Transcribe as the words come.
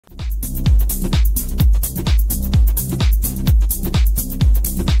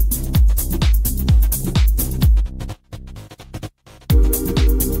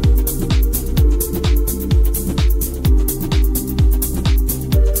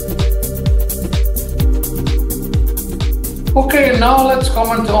Okay, now let's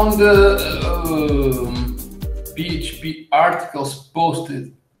comment on the PHP articles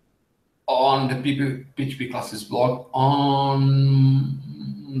posted on the PHP classes blog on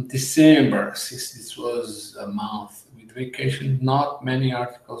December. Since this was a month with vacation, not many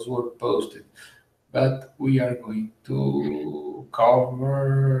articles were posted, but we are going to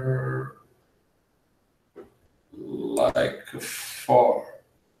cover like 4.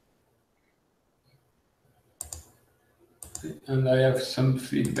 And I have some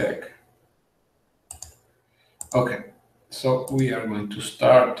feedback. Okay, so we are going to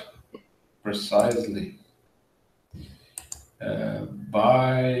start precisely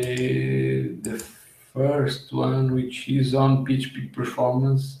by the first one, which is on PHP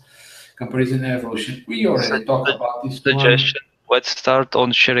performance comparison evolution. We already talked about this suggestion. Let's start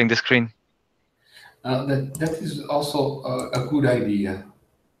on sharing the screen. That is also a good idea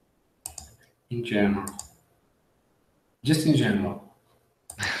in general. Just in general.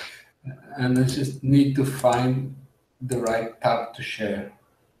 And I just need to find the right tab to share.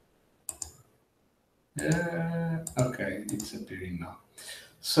 Okay, it's appearing now.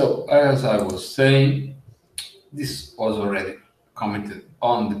 So, as I was saying, this was already commented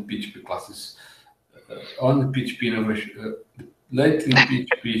on the PHP classes, on the PHP innovation, lately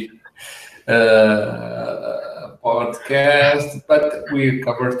PHP podcast, but we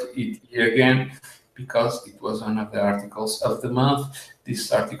covered it here again because it was one of the articles of the month.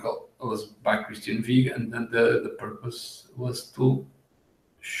 This article was by Christian Vig, and then the purpose was to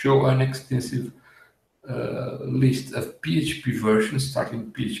show an extensive list of PHP versions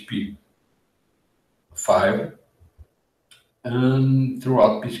starting PHP 5 and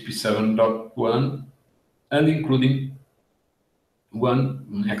throughout PHP 7.1 and including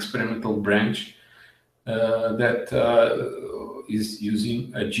one experimental branch that is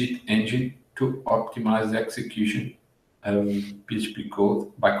using a JIT engine to optimize the execution of PHP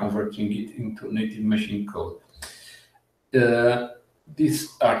code by converting it into native machine code.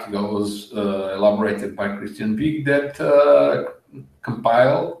 This article was elaborated by Christian Vig that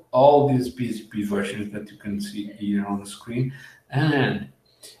compiled all these PHP versions that you can see here on the screen, and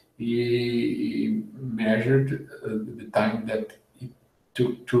he measured the time that it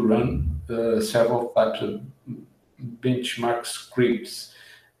took to run several types of benchmark scripts.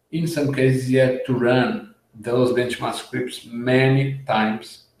 In some cases, he had to run those benchmark scripts many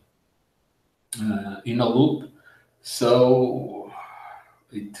times in a loop, so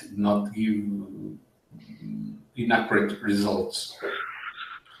it did not give inaccurate results.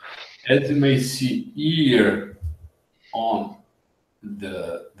 As you may see here on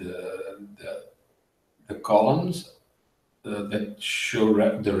the columns that show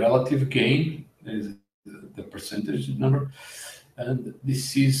the relative gain, is the percentage number, and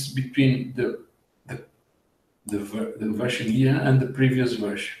this is between the version here and the previous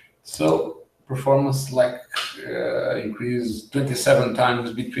version. So performance increased 27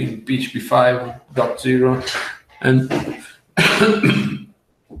 times between PHP 5.0 and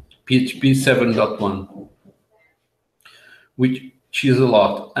PHP 7.1, which is a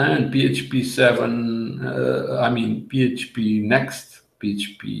lot. And PHP 7, PHP next,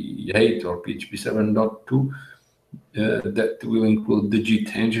 PHP 8 or PHP 7.2, that will include the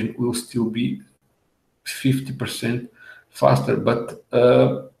JIT engine, will still be 50% faster, but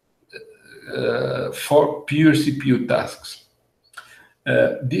for pure CPU tasks.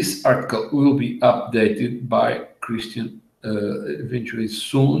 This article will be updated by Christian eventually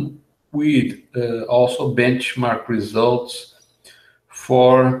soon, with also benchmark results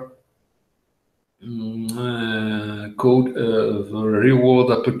for code of a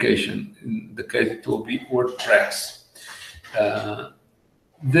real-world application. In the case, it will be WordPress.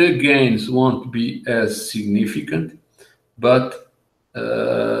 The gains won't be as significant, but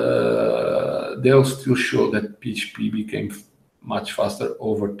they'll still show that PHP became much faster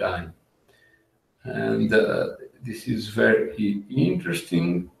over time. And this is very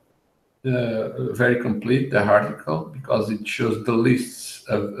interesting, very complete, the article, because it shows the lists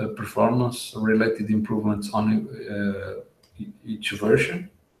of performance-related improvements on each version.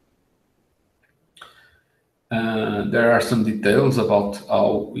 There are some details about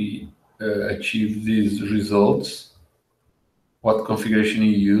how we achieved these results, what configuration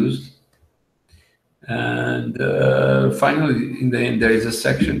you used, and finally, in the end, there is a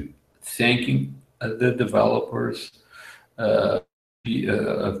section thanking the developers of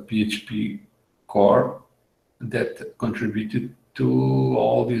PHP Core that contributed to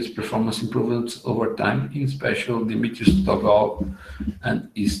all these performance improvements over time, in special Dimitrios Togal and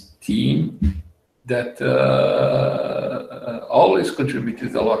his team that always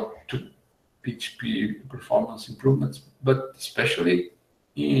contributed a lot to PHP performance improvements, but especially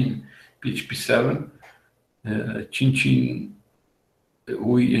in PHP 7, Chin,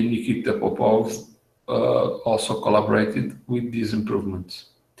 we and Nikita Popov also collaborated with these improvements.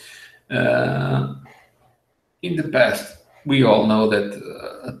 In the past, we all know that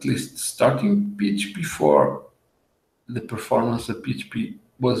at least starting PHP 4, the performance of PHP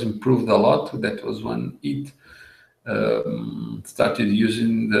was improved a lot. That was when it started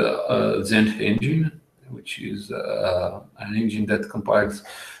using the Zen engine, which is an engine that compiles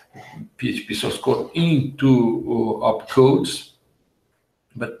PHP source code into opcodes.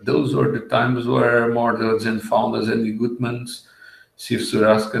 But those were the times where more the Zen founders, Andy Gutmans, Siv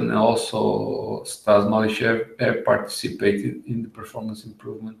Suraskan, and also Stas Malishev have participated in the performance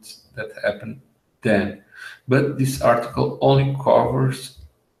improvements that happened then. But this article only covers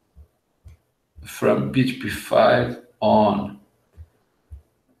from PHP 5 on.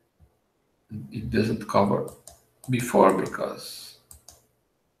 It doesn't cover before because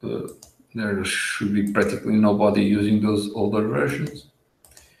there should be practically nobody using those older versions.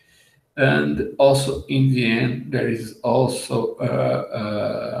 And also, in the end, there is also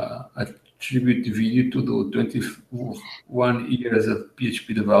a tribute video to the 21 years of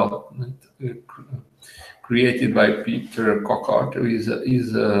PHP development created by Peter Cockart, who is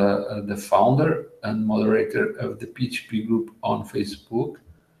the founder and moderator of the PHP group on Facebook.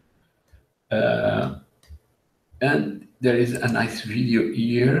 And there is a nice video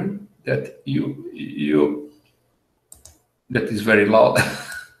here that that is very loud.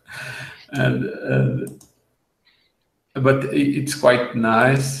 But it's quite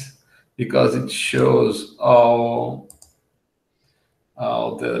nice because it shows how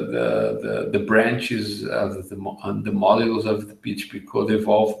the branches of the modules of the PHP code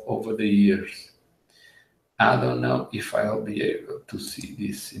evolve over the years. I don't know if I'll be able to see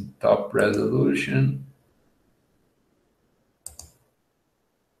this in top resolution.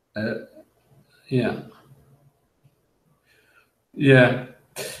 Yeah.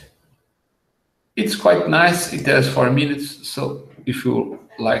 It's quite nice. It has 4 minutes. So if you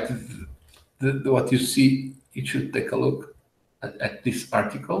like what you see, you should take a look at this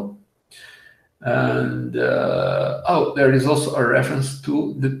article. And there is also a reference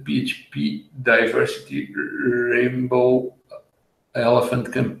to the PHP diversity rainbow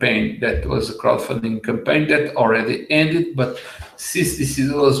elephant campaign. That was a crowdfunding campaign that already ended, but since this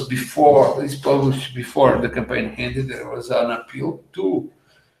was published before the campaign ended, there was an appeal to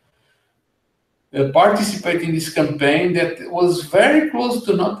participate in this campaign that was very close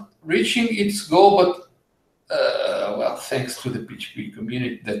to not reaching its goal, but well, thanks to the PHP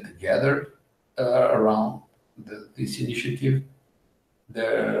community that gathered around this initiative,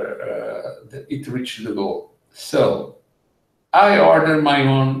 it reached the goal. So I ordered my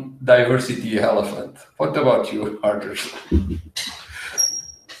own diversity elephant. What about you, Arthur?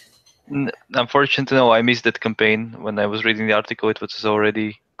 Unfortunately, no, I missed that campaign. When I was reading the article, it was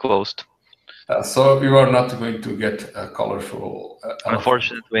already closed. So you are not going to get a colorful elephant.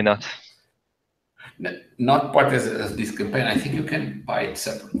 Unfortunately not. Not part as this campaign. I think you can buy it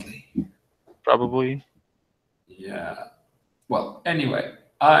separately. Probably. Yeah. Well, anyway,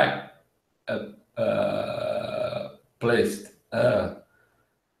 I placed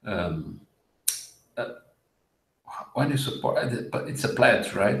when you support, but it's a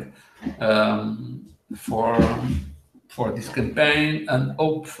pledge, right? For this campaign, and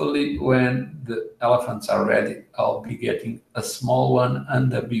hopefully when the elephants are ready, I'll be getting a small one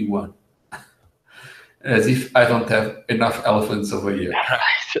and a big one. As if I don't have enough elephants over here.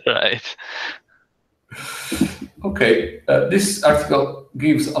 Right. Okay, this article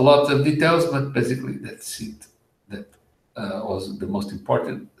gives a lot of details, but basically that's it. That was the most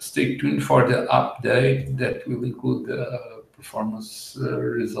important. Stay tuned for the update that will include the performance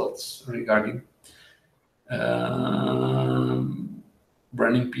results regarding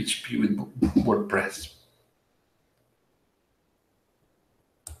running PHP with WordPress.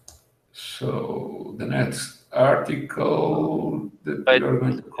 So the next article that we are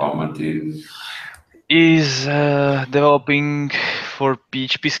going to comment is developing for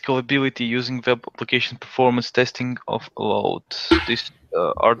PHP scalability using web application performance testing of load. This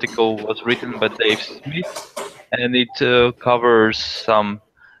article was written by Dave Smith, and it covers some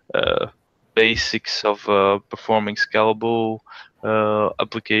basics of performing scalable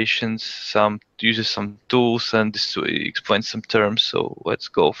applications, uses some tools, and this explains some terms. So let's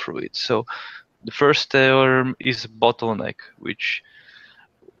go through it. So the first term is bottleneck, which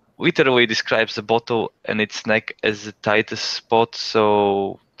literally describes the bottle and its neck as the tightest spot.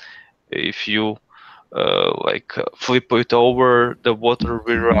 So if you flip it over, the water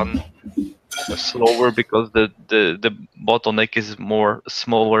will run slower because the bottleneck is more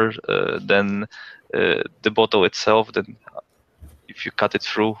smaller than the bottle itself. Then if you cut it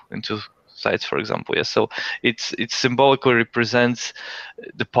through into sites, for example, yeah. So it symbolically represents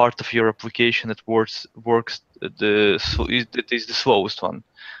the part of your application that works that is the slowest one.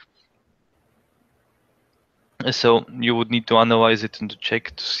 So you would need to analyze it and to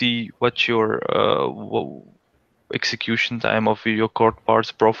check to see what your execution time of your code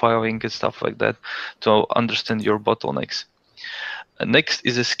parts, profiling and stuff like that, to understand your bottlenecks. Next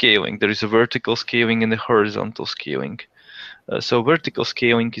is a scaling. There is a vertical scaling and a horizontal scaling. So vertical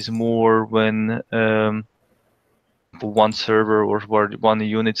scaling is more when one server or one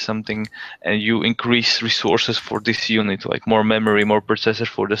unit something, and you increase resources for this unit, like more memory, more processor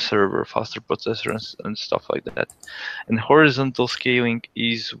for the server, faster processor and stuff like that. And horizontal scaling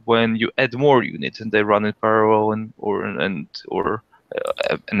is when you add more units and they run in parallel or in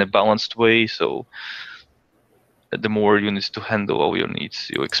a balanced way. So the more units to handle all your needs,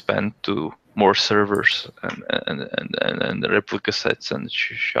 you expand to more servers and replica sets and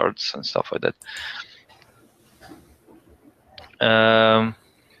shards and stuff like that.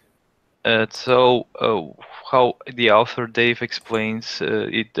 So how the author Dave explains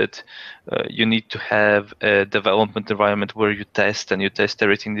it that you need to have a development environment where you test and you test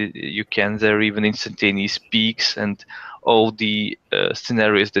everything that you can there, even instantaneous peaks and all the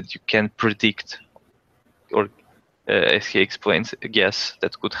scenarios that you can predict, or as he explains, guess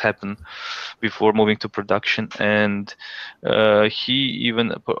that could happen before moving to production. And he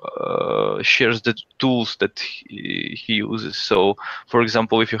even shares the tools that he uses. So, for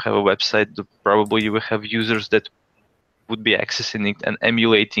example, if you have a website, probably you will have users that would be accessing it, and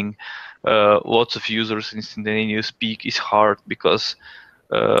emulating lots of users instantaneous peak is hard because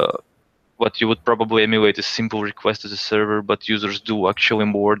what you would probably emulate is simple request to the server, but users do actually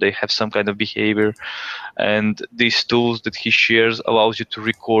more. They have some kind of behavior, and these tools that he shares allows you to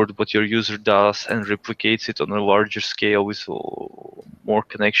record what your user does and replicates it on a larger scale with more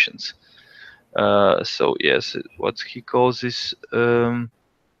connections. So yes, what he calls is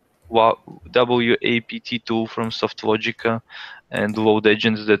WAPT tool from SoftLogica and load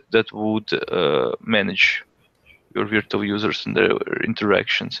agents that would manage your virtual users and their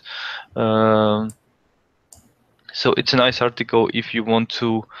interactions. So it's a nice article if you want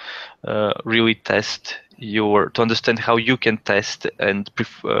to really test to understand how you can test and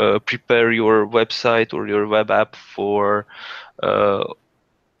prepare your website or your web app for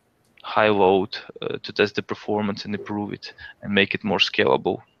high load to test the performance and improve it and make it more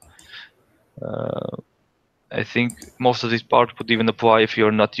scalable. I think most of this part would even apply if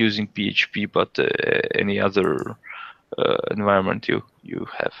you're not using PHP, but any other environment you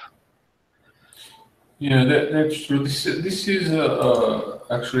have. Yeah, that's true. This is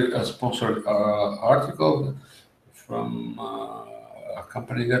actually a sponsored article from a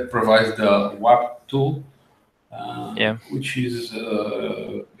company that provides the WAP tool, which is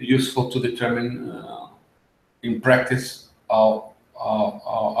useful to determine in practice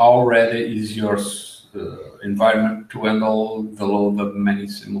how ready is your environment to handle the load of many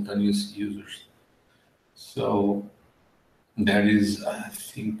simultaneous users. So there is, I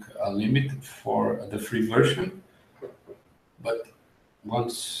think, a limit for the free version, but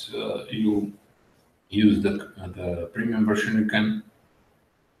once you use the premium version, you can,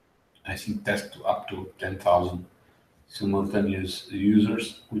 I think, test up to 10,000 simultaneous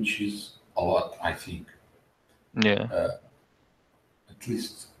users, which is a lot, I think. Yeah. At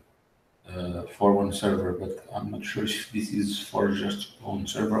least for one server, but I'm not sure if this is for just one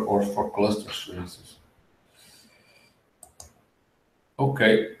server or for clusters, for instance.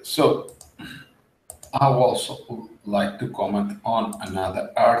 Okay, so I would also like to comment on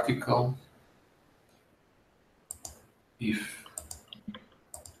another article. If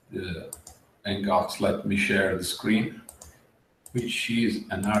the Hangouts let me share the screen, which is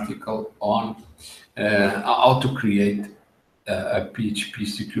an article on how to create a PHP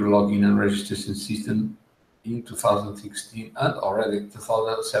secure login and registration system in 2016 and already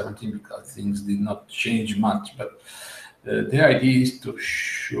 2017, because things did not change much. But the idea is to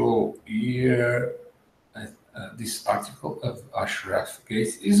show here this article of Ashraf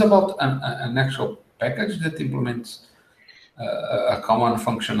Gates is about an actual package that implements a common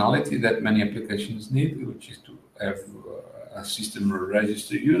functionality that many applications need, which is to have a system of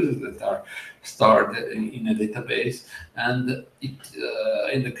register users that are stored in a database, and it,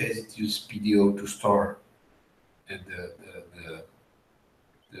 in the case it uses PDO to store the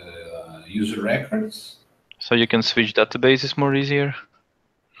user records. So you can switch databases more easier?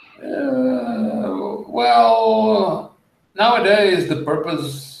 Well, nowadays the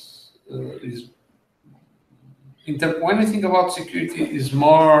purpose is when I think about security, is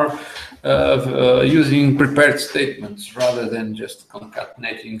more of using prepared statements rather than just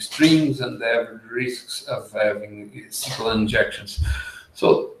concatenating strings and the risks of having SQL injections.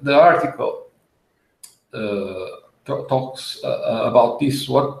 So the article talks about this.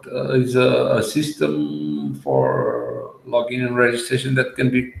 What is a system for login and registration that can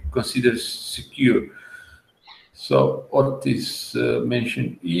be considered secure? So what is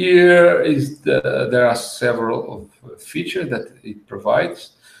mentioned here is there are several of features that it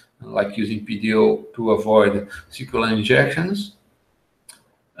provides, like using PDO to avoid SQL injections.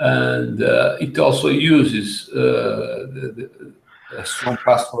 And it also uses a strong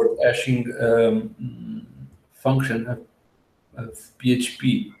password hashing function of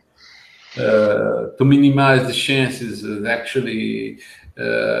PHP to minimize the chances of actually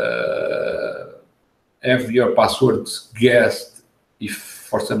have your passwords guessed if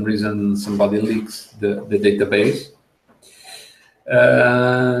for some reason somebody leaks the database.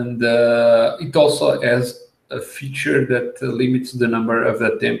 And it also has a feature that limits the number of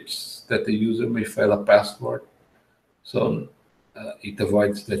attempts that the user may fail a password. So it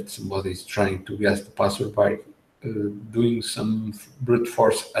avoids that somebody is trying to guess the password by doing some brute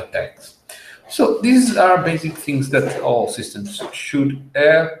force attacks. So these are basic things that all systems should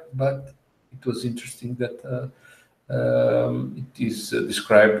have, but it was interesting that it is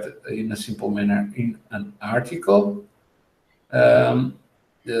described in a simple manner in an article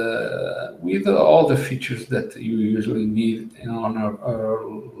with all the features that you usually need on our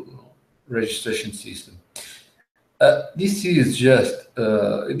registration system. This is just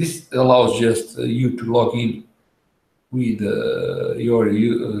this allows just you to log in with your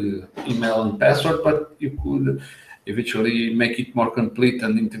email and password, but you could eventually make it more complete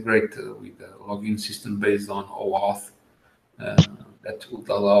and integrate with the login system based on OAuth. That would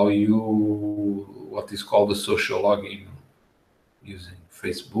allow you what is called a social login using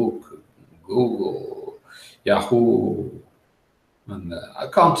Facebook, Google, Yahoo, and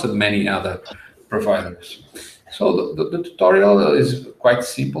accounts and many other providers. So the tutorial is quite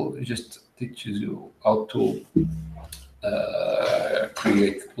simple. It just teaches you how to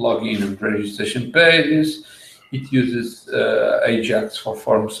create login and registration pages. It uses Ajax for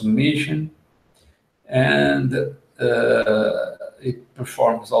form submission, and it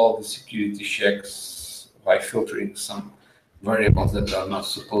performs all the security checks by filtering some variables that are not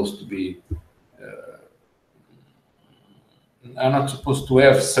supposed to be are not supposed to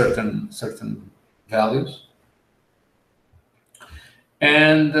have certain values.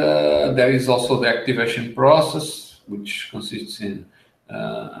 And there is also the activation process, which consists in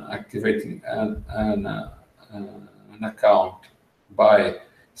activating an account by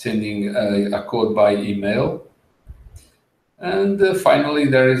sending a code by email. And finally,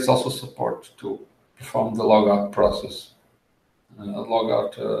 there is also support to perform the logout process.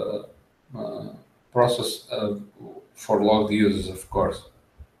 Process for logged users, of course.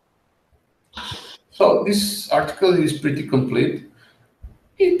 So this article is pretty complete.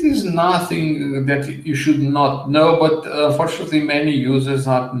 It is nothing that you should not know, but unfortunately many users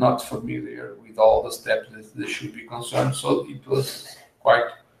are not familiar with all the steps that they should be concerned. So it was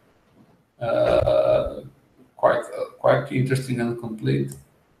quite interesting and complete.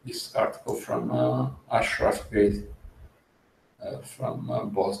 This article from Ashraf Gate from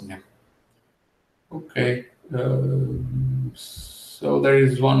Bosnia. Okay, so there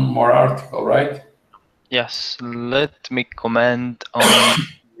is one more article, right? Yes, let me comment on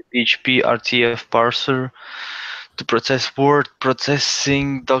PHP RTF parser to process word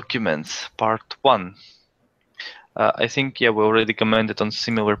processing documents, part 1. I think, yeah, we already commented on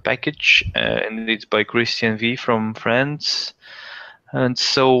similar package, and it's by Christian V from France. And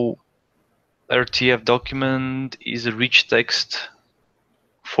so RTF document is a rich text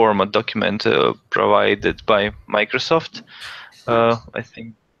format document provided by Microsoft. I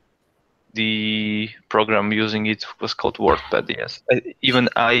think the program using it was called WordPad. Yes, even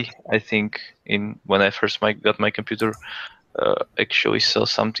I think when I first got my computer, actually saw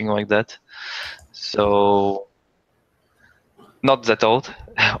something like that. So not that old,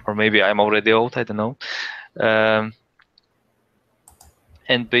 or maybe I'm already old. I don't know.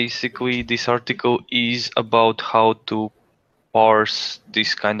 And basically, this article is about how to parse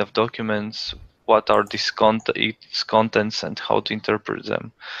these kind of documents, what are its contents, and how to interpret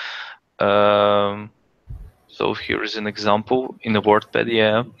them. So here is an example in a WordPad,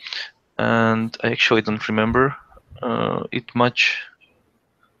 yeah. And I actually don't remember it much.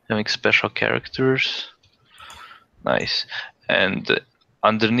 Having special characters, nice. And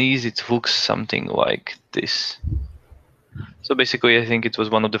underneath it looks something like this. So basically, I think it was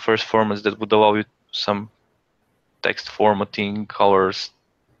one of the first formats that would allow you some text formatting, colors,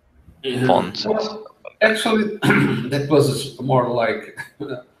 fonts. Well, actually, that was more like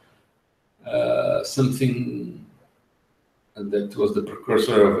something that was the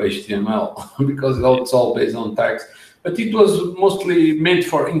precursor of HTML because it's all based on text. But it was mostly meant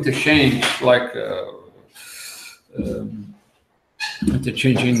for interchange, like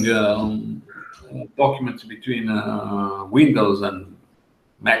interchanging documents between Windows and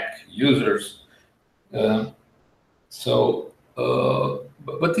Mac users. Uh, so,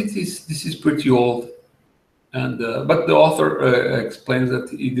 but this is pretty old, and but the author explains that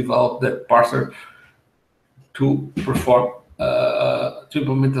he developed that parser to perform to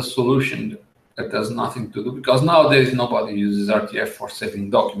implement a solution that has nothing to do, because nowadays nobody uses RTF for saving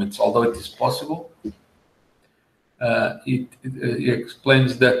documents, although it is possible. It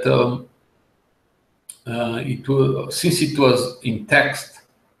explains that since it was in text,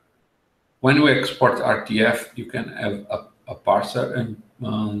 when we export RTF, you can have a parser and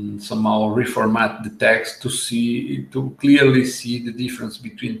somehow reformat the text to clearly see the difference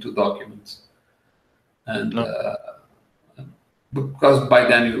between two documents. And because by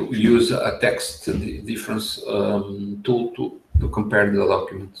then you use a text difference tool to compare the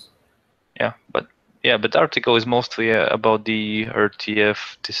documents. But article is mostly about the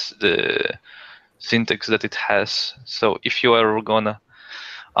RTF, the syntax that it has. So if you are gonna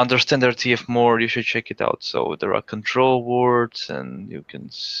understand RTF more, you should check it out. So there are control words, and you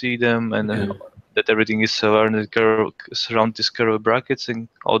can see them, and that everything is surround these curly brackets, and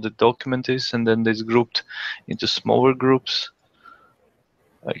all the document is, and then it's grouped into smaller groups,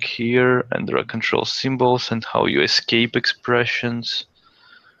 like here, and there are control symbols and how you escape expressions.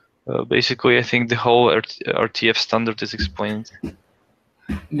 Basically, I think the whole RTF standard is explained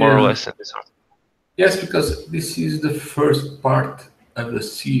more or less in this article. Yes, because this is the first part of the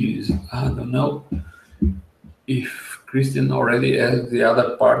series. I don't know if Christian already has the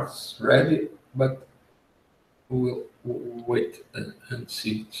other parts ready, but we'll wait and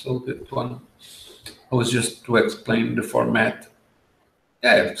see. So that one was just to explain the format.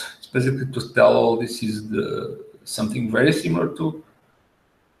 Yeah, it's basically to tell this is something very similar to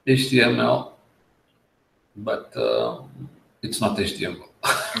HTML, but it's not HTML.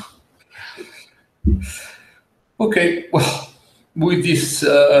 Okay, well, with this,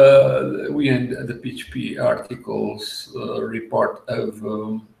 we end the PHP articles report of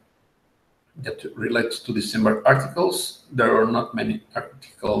that relates to December articles. There are not many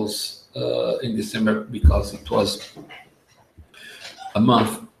articles in December because it was a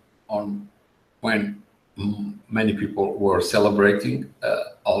month on when many people were celebrating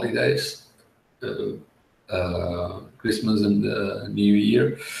holidays, Christmas and New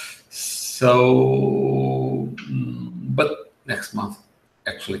Year. So, but next month,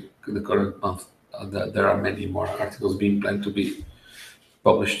 actually, the current month, there are many more articles being planned to be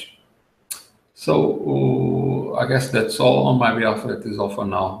published. So, I guess that's all on my behalf. That is all for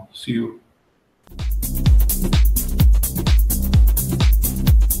now. See you.